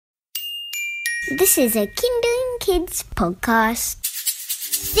This is a Kindling Kids podcast.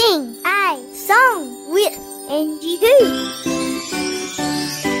 Sing a song with Angie Who.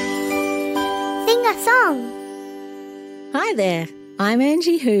 Sing a song. Hi there, I'm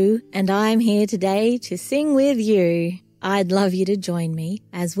Angie Who, and I'm here today to sing with you. I'd love you to join me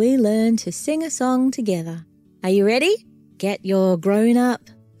as we learn to sing a song together. Are you ready? Get your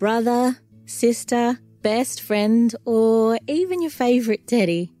grown-up brother, sister, best friend, or even your favourite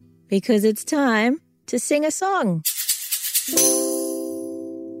teddy, because it's time to sing a song.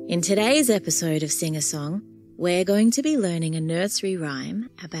 In today's episode of Sing a Song, we're going to be learning a nursery rhyme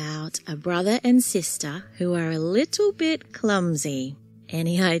about a brother and sister who are a little bit clumsy.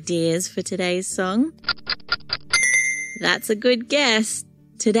 Any ideas for today's song? That's a good guess.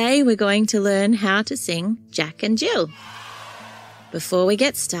 Today we're going to learn how to sing Jack and Jill. Before we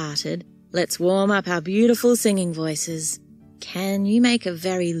get started, let's warm up our beautiful singing voices. Can you make a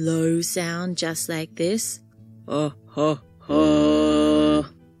very low sound just like this? Oh, ho, ho.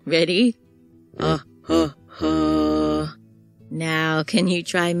 Ready? Oh, ho, ho. Now, can you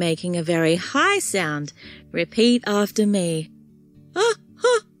try making a very high sound? Repeat after me. Oh,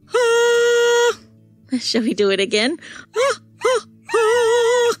 ho, ho. Shall we do it again? Oh, ho,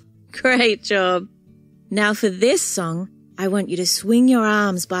 ho. Great job. Now for this song, I want you to swing your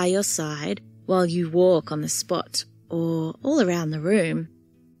arms by your side while you walk on the spot or all around the room,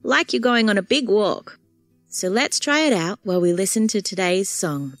 like you're going on a big walk. So let's try it out while we listen to today's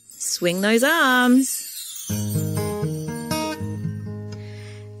song. Swing those arms.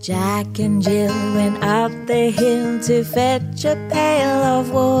 Jack and Jill went up the hill to fetch a pail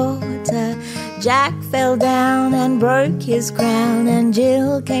of water. Jack fell down and broke his crown, and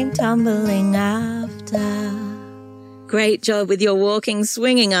Jill came tumbling after. Great job with your walking,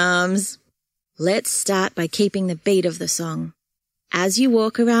 swinging arms. Let's start by keeping the beat of the song. As you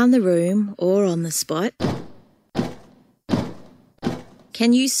walk around the room or on the spot,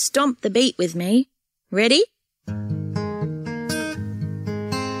 can you stomp the beat with me? Ready?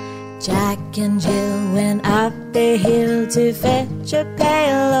 Jack and Jill went up the hill to fetch a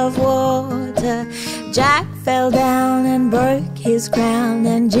pail of water. Jack fell down and broke his crown,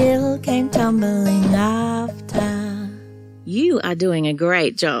 and Jill came tumbling after. You are doing a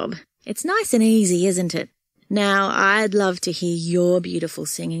great job. It's nice and easy, isn't it? Now, I'd love to hear your beautiful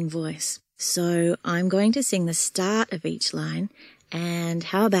singing voice. So I'm going to sing the start of each line, and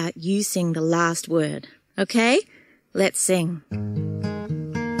how about you sing the last word? Okay? Let's sing.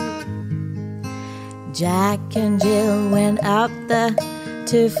 Jack and Jill went up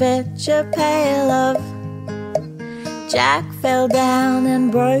to fetch a pail of. Jack fell down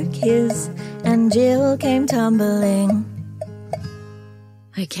and broke his, and Jill came tumbling.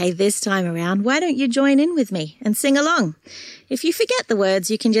 Okay, this time around, why don't you join in with me and sing along? If you forget the words,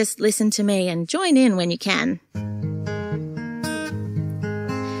 you can just listen to me and join in when you can.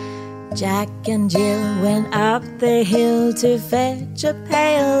 Jack and Jill went up the hill to fetch a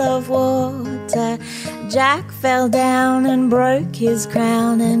pail of water. Jack fell down and broke his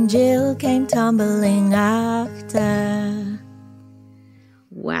crown, and Jill came tumbling after.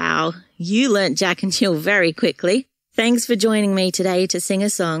 Wow, you learnt Jack and Jill very quickly. Thanks for joining me today to sing a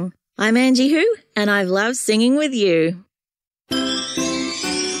song. I'm Angie Who, and I've loved singing with you.